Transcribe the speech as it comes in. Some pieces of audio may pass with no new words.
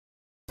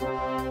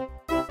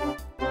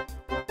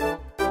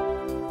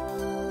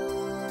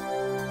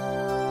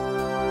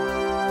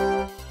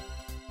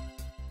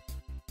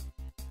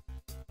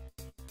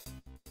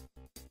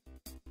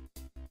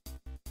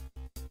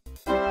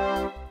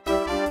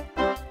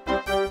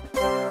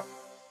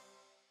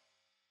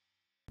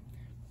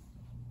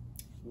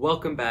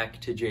Welcome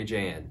back to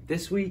JJN.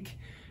 This week,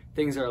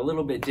 things are a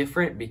little bit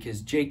different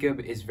because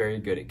Jacob is very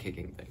good at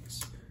kicking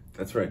things.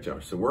 That's right,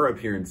 Josh. So we're up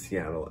here in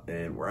Seattle,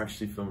 and we're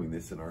actually filming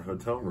this in our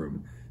hotel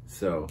room.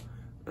 So,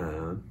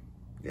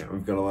 yeah,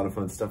 we've got a lot of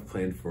fun stuff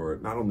planned for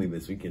not only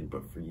this weekend,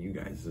 but for you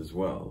guys as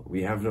well.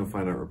 We have no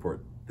fine art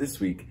report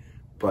this week,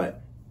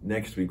 but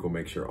next week we'll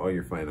make sure all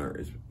your fine art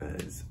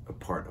is a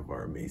part of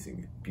our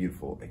amazing,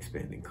 beautiful,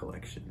 expanding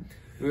collection.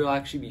 We will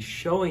actually be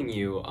showing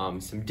you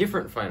some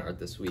different fine art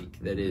this week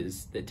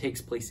that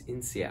takes place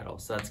in Seattle,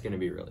 so that's going to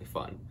be really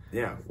fun.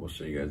 Yeah, we'll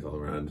show you guys all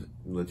around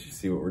and let you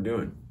see what we're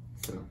doing.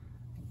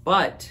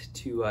 But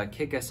to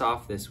kick us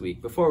off this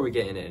week, before we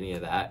get into any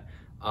of that,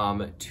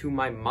 to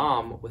my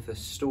mom with a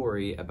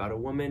story about a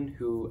woman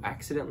who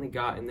accidentally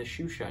got in the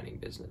shoe shining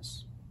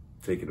business.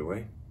 Take it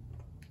away.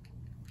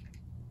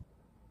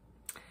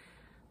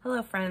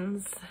 Hello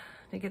friends.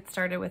 To get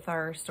started with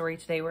our story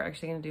today, we're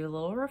actually going to do a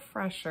little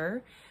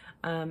refresher.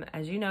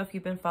 As you know, if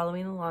you've been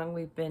following along,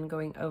 we've been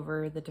going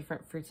over the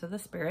different fruits of the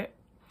Spirit,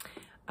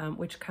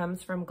 which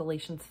comes from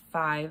Galatians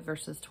 5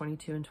 verses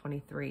 22 and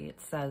 23. It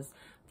says,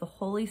 the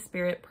Holy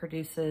Spirit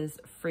produces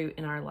fruit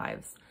in our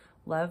lives: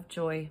 love,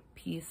 joy,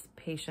 peace,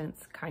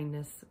 patience,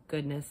 kindness,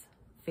 goodness,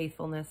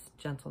 faithfulness,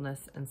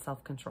 gentleness, and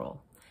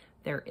self-control.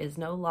 There is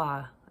no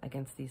law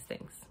against these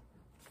things.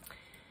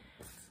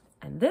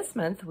 And this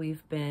month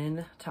we've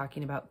been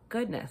talking about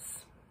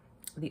goodness.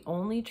 The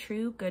only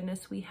true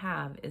goodness we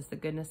have is the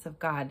goodness of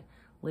God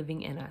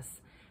living in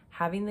us.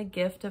 Having the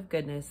gift of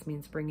goodness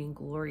means bringing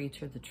glory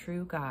to the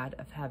true God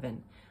of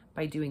heaven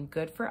by doing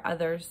good for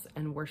others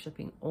and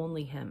worshiping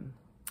only Him.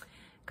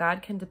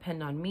 God can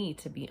depend on me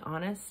to be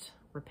honest,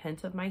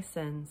 repent of my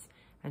sins,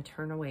 and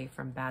turn away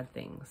from bad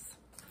things.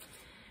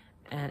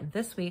 And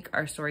this week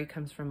our story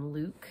comes from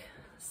Luke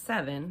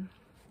 7,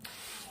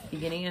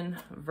 beginning in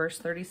verse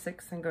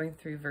 36 and going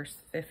through verse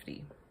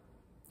 50.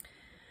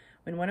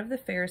 When one of the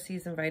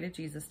Pharisees invited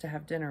Jesus to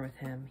have dinner with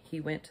him, he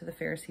went to the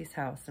Pharisee's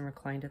house and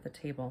reclined at the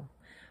table.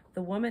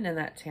 The woman in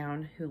that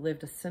town who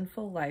lived a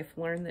sinful life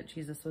learned that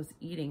Jesus was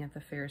eating at the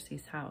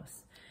Pharisee's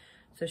house.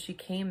 So she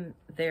came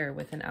there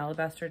with an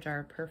alabaster jar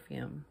of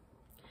perfume.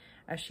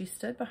 As she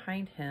stood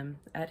behind him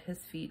at his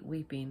feet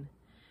weeping,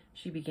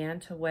 she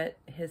began to wet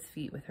his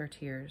feet with her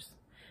tears.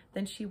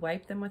 Then she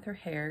wiped them with her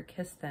hair,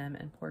 kissed them,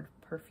 and poured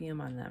perfume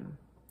on them.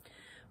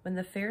 When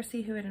the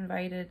Pharisee who had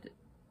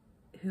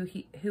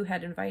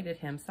invited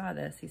him saw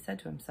this, he said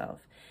to himself,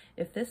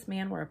 if this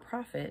man were a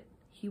prophet,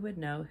 he would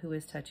know who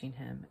is touching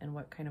him and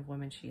what kind of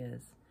woman she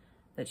is,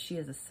 that she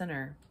is a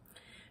sinner.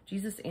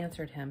 Jesus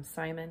answered him,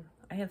 Simon,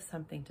 I have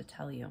something to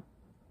tell you.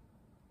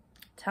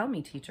 Tell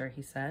me, teacher,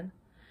 he said.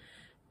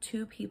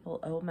 2 people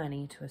owe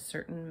money to a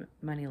certain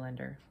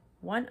moneylender.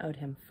 One owed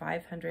him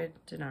 500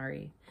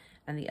 denarii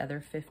and the other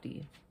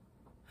 50.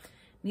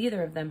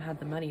 Neither of them had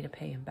the money to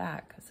pay him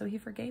back, so he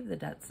forgave the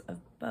debts of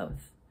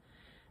both.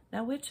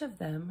 Now which of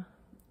them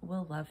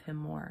will love him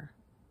more?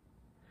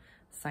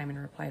 Simon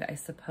replied, I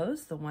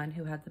suppose the one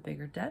who had the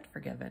bigger debt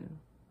forgiven.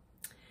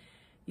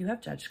 You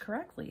have judged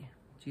correctly,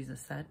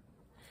 Jesus said.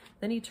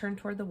 Then he turned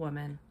toward the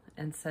woman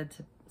and said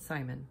to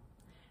Simon,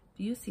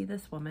 do you see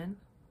this woman?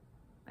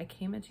 I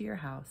came into your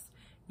house.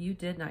 You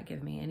did not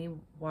give me any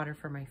water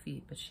for my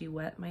feet, but she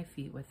wet my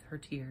feet with her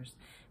tears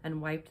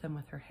and wiped them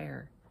with her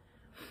hair.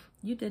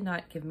 You did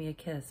not give me a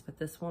kiss, but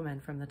this woman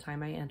from the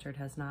time I entered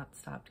has not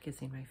stopped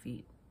kissing my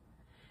feet.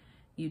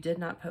 You did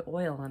not put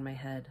oil on my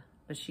head,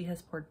 but she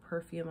has poured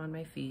perfume on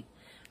my feet.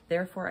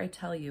 Therefore I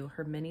tell you,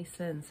 her many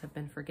sins have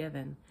been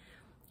forgiven,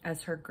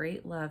 as her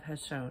great love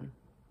has shown.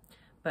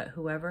 But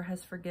whoever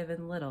has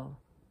forgiven little,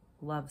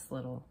 loves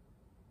little.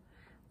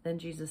 Then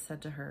Jesus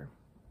said to her,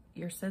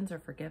 your sins are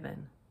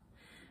forgiven.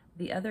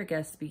 The other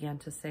guests began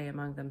to say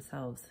among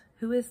themselves,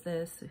 who is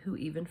this who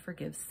even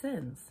forgives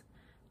sins?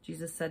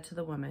 Jesus said to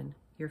the woman,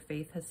 your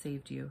faith has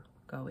saved you.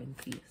 Go in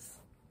peace.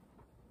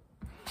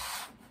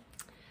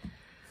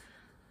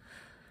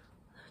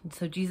 And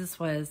so Jesus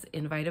was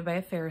invited by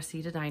a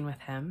Pharisee to dine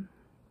with him,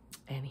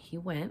 and he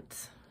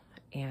went,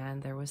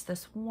 and there was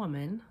this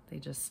woman, they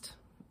just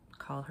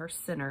call her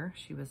sinner.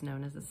 She was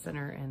known as a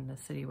sinner in the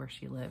city where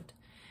she lived.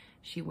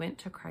 She went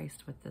to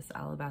Christ with this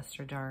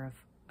alabaster jar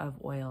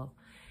of oil,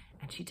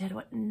 and she did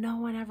what no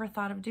one ever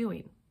thought of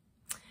doing.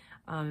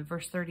 In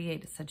verse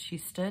 38, it said, she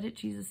stood at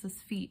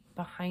Jesus' feet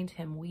behind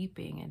him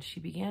weeping, and she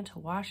began to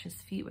wash his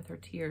feet with her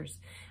tears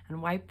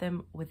and wiped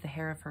them with the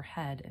hair of her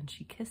head, and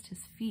she kissed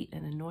his feet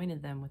and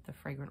anointed them with the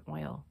fragrant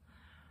oil.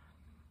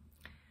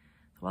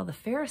 While the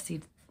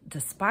Pharisee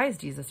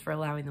despised Jesus for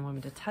allowing the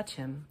woman to touch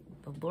him,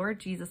 the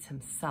Lord Jesus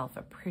himself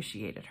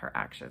appreciated her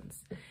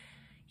actions.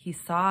 He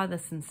saw the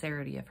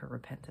sincerity of her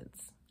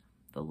repentance.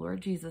 The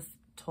Lord Jesus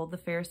told the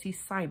Pharisee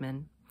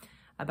Simon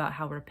about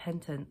how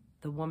repentant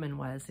the woman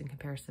was in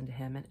comparison to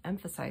him and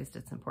emphasized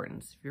its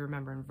importance. If you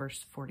remember in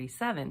verse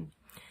 47,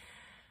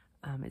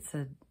 it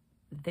said,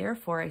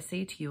 therefore I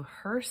say to you,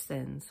 her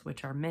sins,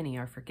 which are many,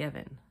 are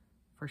forgiven,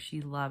 for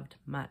she loved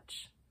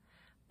much.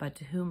 But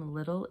to whom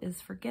little is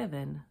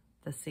forgiven,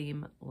 the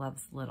same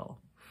loves little.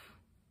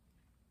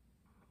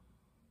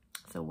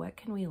 So what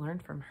can we learn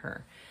from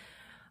her?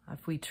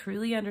 If we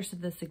truly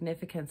understood the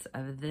significance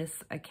of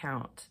this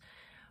account,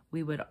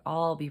 we would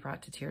all be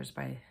brought to tears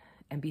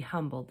and be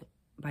humbled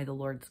by the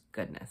Lord's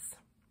goodness.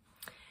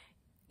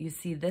 You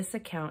see, this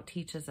account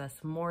teaches us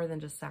more than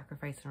just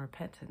sacrifice and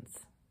repentance.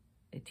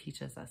 It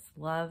teaches us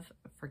love,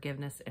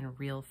 forgiveness, and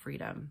real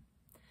freedom.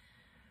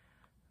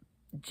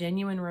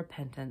 Genuine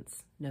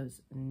repentance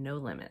knows no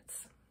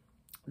limits.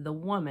 The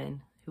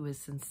woman who was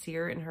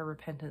sincere in her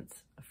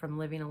repentance from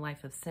living a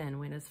life of sin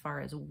went as far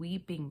as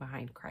weeping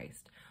behind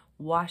Christ,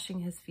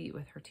 washing his feet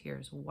with her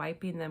tears,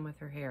 wiping them with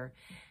her hair,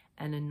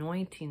 and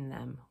anointing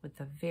them with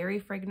the very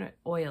fragrant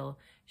oil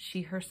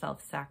she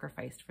herself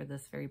sacrificed for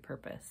this very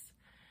purpose.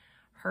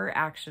 Her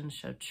actions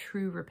showed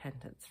true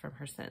repentance from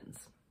her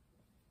sins.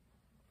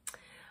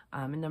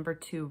 And number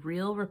 2,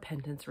 real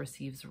repentance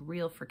receives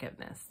real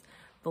forgiveness.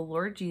 The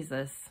Lord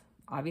Jesus,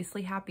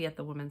 obviously happy at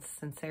the woman's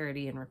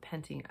sincerity in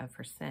repenting of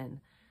her sin,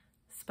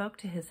 spoke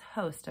to his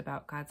host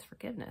about God's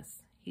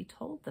forgiveness. He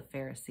told the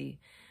Pharisee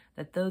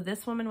that though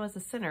this woman was a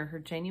sinner, her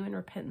genuine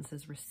repentance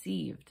is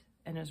received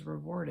and is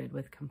rewarded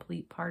with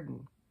complete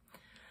pardon.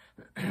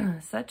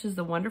 Such is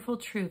the wonderful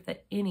truth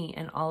that any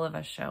and all of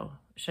us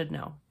should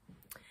know.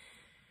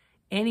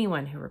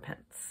 Anyone who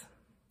repents,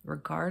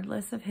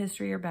 regardless of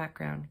history or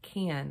background,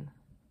 can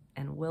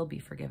and will be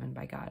forgiven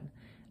by God,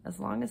 as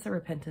long as the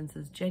repentance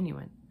is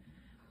genuine.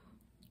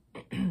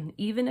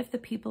 Even if the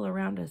people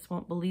around us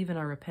won't believe in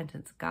our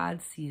repentance,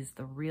 God sees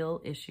the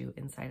real issue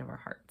inside of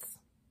our hearts.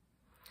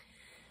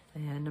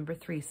 And number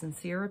 3,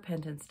 sincere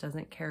repentance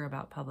doesn't care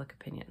about public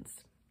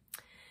opinions.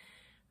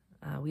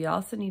 We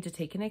also need to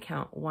take into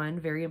account one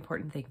very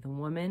important thing. The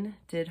woman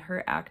did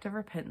her act of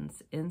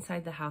repentance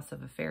inside the house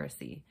of a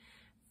Pharisee.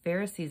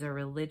 Pharisees are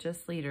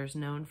religious leaders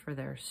known for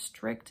their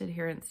strict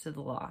adherence to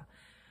the law.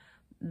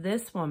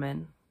 This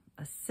woman,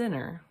 a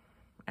sinner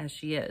as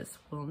she is,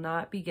 will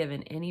not be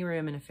given any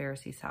room in a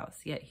Pharisee's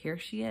house. Yet here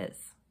she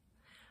is,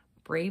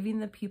 braving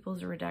the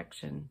people's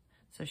rejection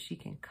so she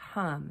can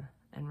come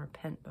and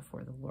repent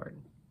before the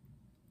Lord.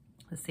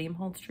 The same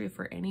holds true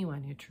for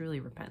anyone who truly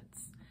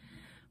repents.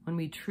 When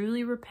we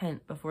truly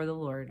repent before the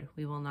Lord,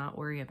 we will not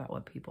worry about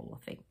what people will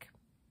think.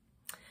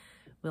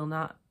 We'll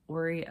not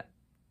worry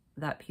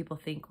that people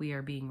think we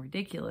are being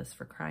ridiculous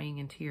for crying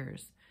in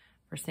tears,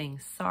 for saying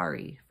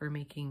sorry, for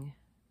making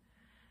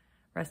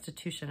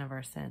restitution of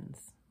our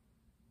sins.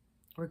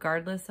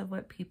 Regardless of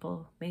what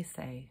people may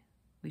say,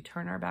 we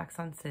turn our backs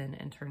on sin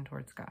and turn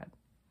towards God.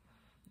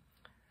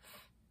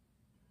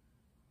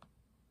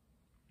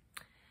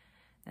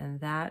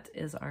 And that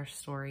is our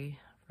story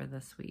for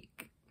this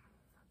week.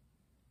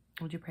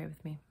 Would you pray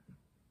with me?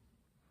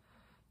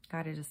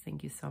 God, I just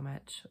thank you so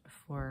much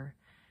for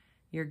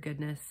your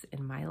goodness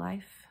in my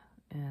life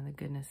and the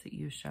goodness that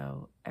you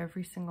show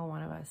every single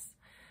one of us.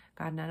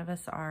 God, none of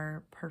us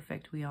are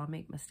perfect. We all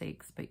make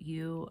mistakes, but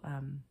you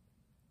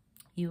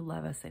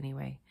love us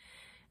anyway.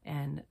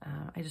 And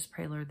I just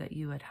pray, Lord, that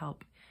you would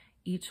help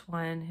each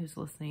one who's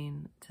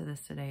listening to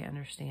this today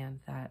understand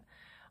that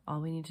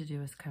all we need to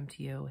do is come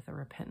to you with a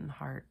repentant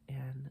heart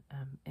and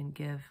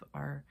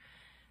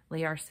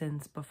lay our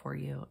sins before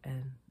you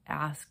and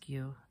ask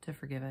you to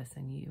forgive us.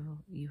 And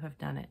you have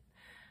done it.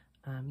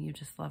 You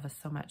just love us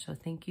so much. So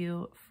thank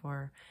you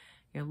for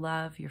your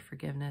love, your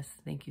forgiveness.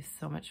 Thank you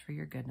so much for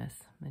your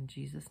goodness. In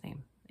Jesus'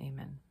 name,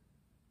 amen.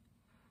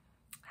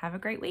 Have a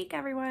great week,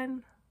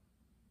 everyone.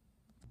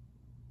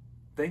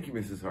 Thank you,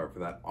 Mrs. Hart, for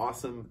that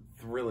awesome,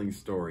 thrilling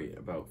story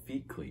about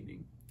feet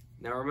cleaning.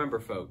 Now remember,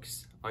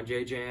 folks, on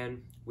JJN,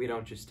 we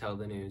don't just tell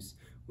the news,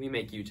 we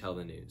make you tell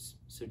the news.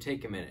 So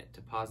take a minute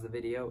to pause the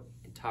video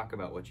and talk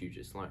about what you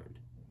just learned.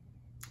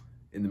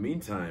 In the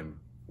meantime,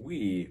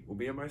 we will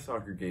be at my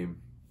soccer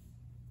game.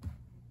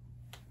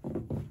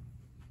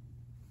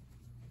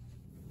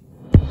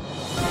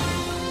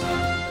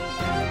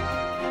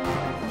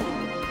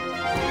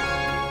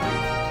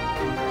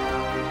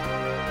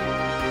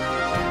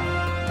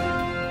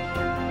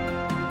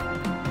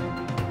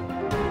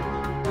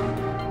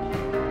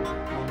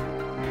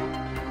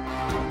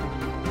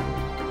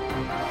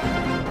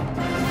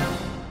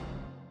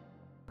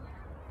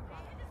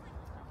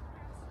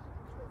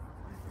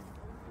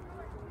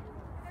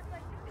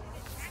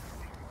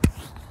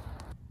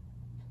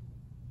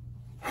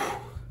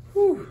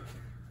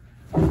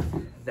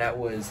 That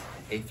was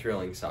a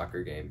thrilling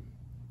soccer game.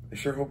 I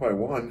sure hope I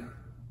won.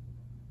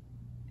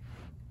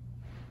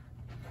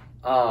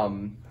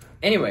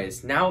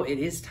 Anyways, now it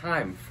is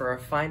time for a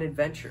fine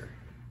adventure.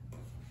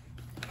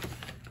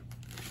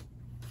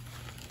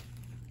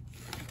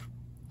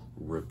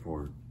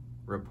 Report.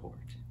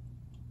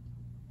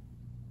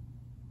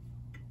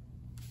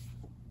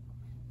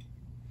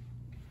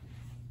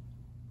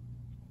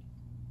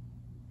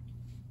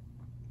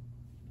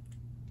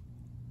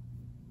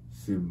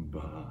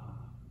 Simba.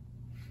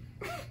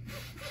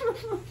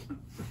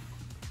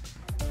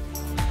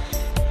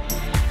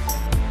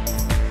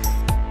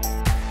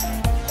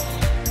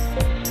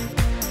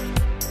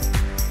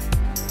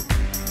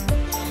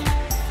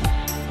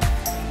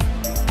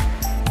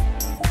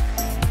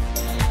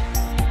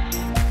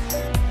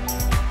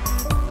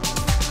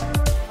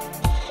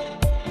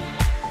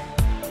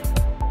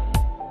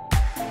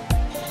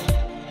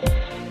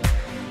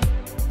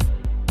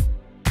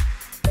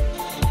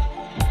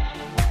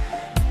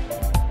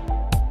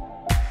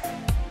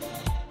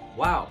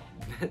 Wow,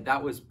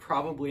 that was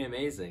probably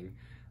amazing.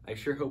 I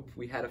sure hope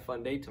we had a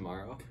fun day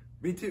tomorrow.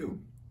 Me too.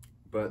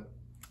 But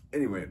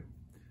anyway,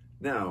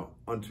 now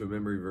onto a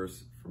memory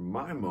verse from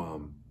my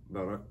mom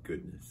about our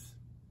goodness.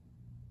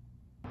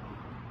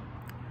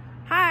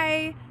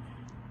 Hi.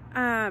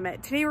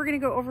 Today we're going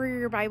to go over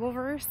your Bible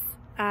verse.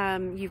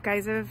 You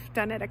guys have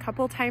done it a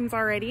couple times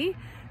already,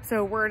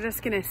 so we're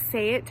just going to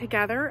say it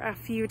together a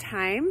few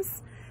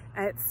times.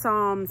 It's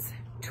Psalms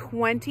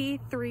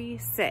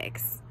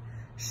 23:6.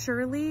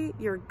 Surely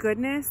your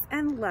goodness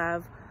and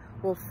love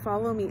will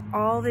follow me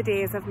all the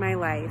days of my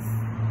life,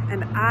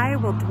 and I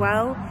will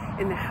dwell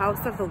in the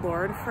house of the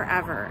Lord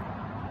forever.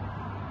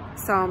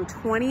 Psalm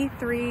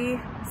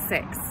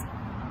 23:6.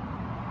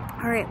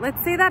 All right,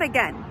 let's say that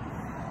again.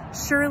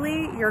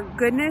 Surely your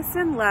goodness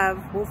and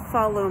love will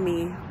follow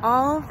me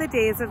all the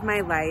days of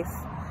my life,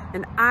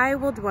 and I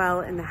will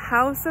dwell in the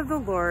house of the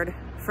Lord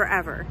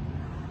forever.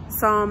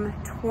 Psalm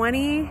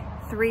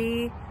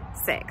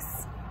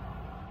 23:6.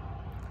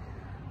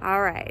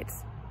 All right.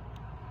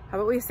 How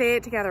about we say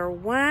it together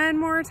one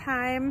more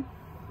time?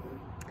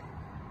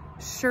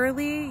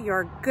 Surely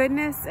your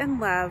goodness and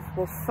love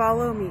will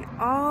follow me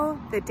all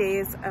the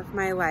days of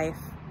my life,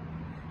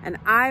 and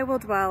I will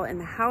dwell in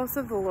the house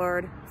of the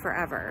Lord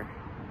forever.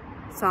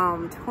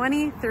 Psalm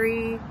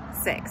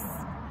 23:6.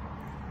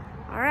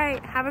 All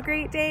right, have a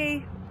great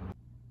day.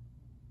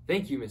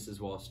 Thank you,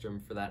 Mrs.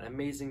 Wahlstrom, for that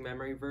amazing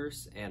memory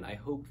verse, and I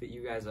hope that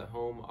you guys at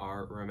home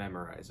are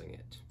memorizing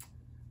it.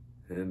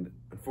 And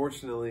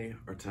unfortunately,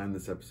 our time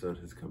this episode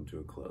has come to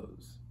a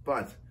close.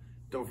 But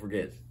don't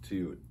forget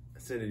to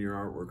send in your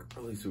artwork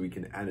early so we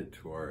can add it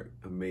to our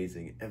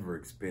amazing,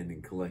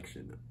 ever-expanding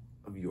collection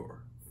of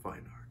your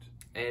fine art.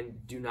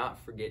 And do not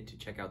forget to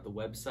check out the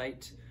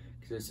website,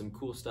 because there's some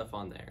cool stuff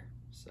on there.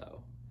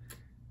 So,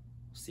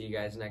 see you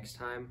guys next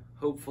time.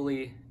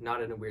 Hopefully,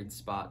 not in a weird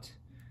spot.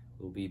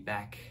 We'll be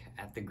back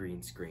at the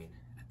green screen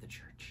at the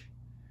church.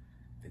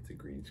 It's a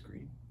green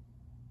screen?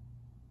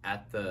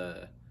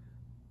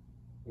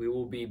 We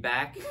will be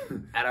back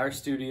at our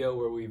studio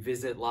where we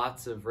visit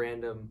lots of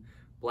random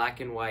black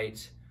and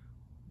white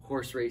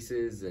horse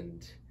races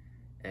and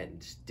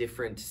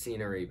different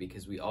scenery,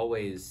 because we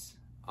always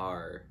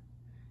are.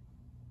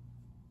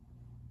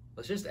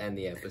 Let's just end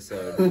the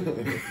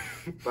episode.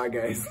 Bye,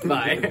 guys.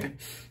 Bye.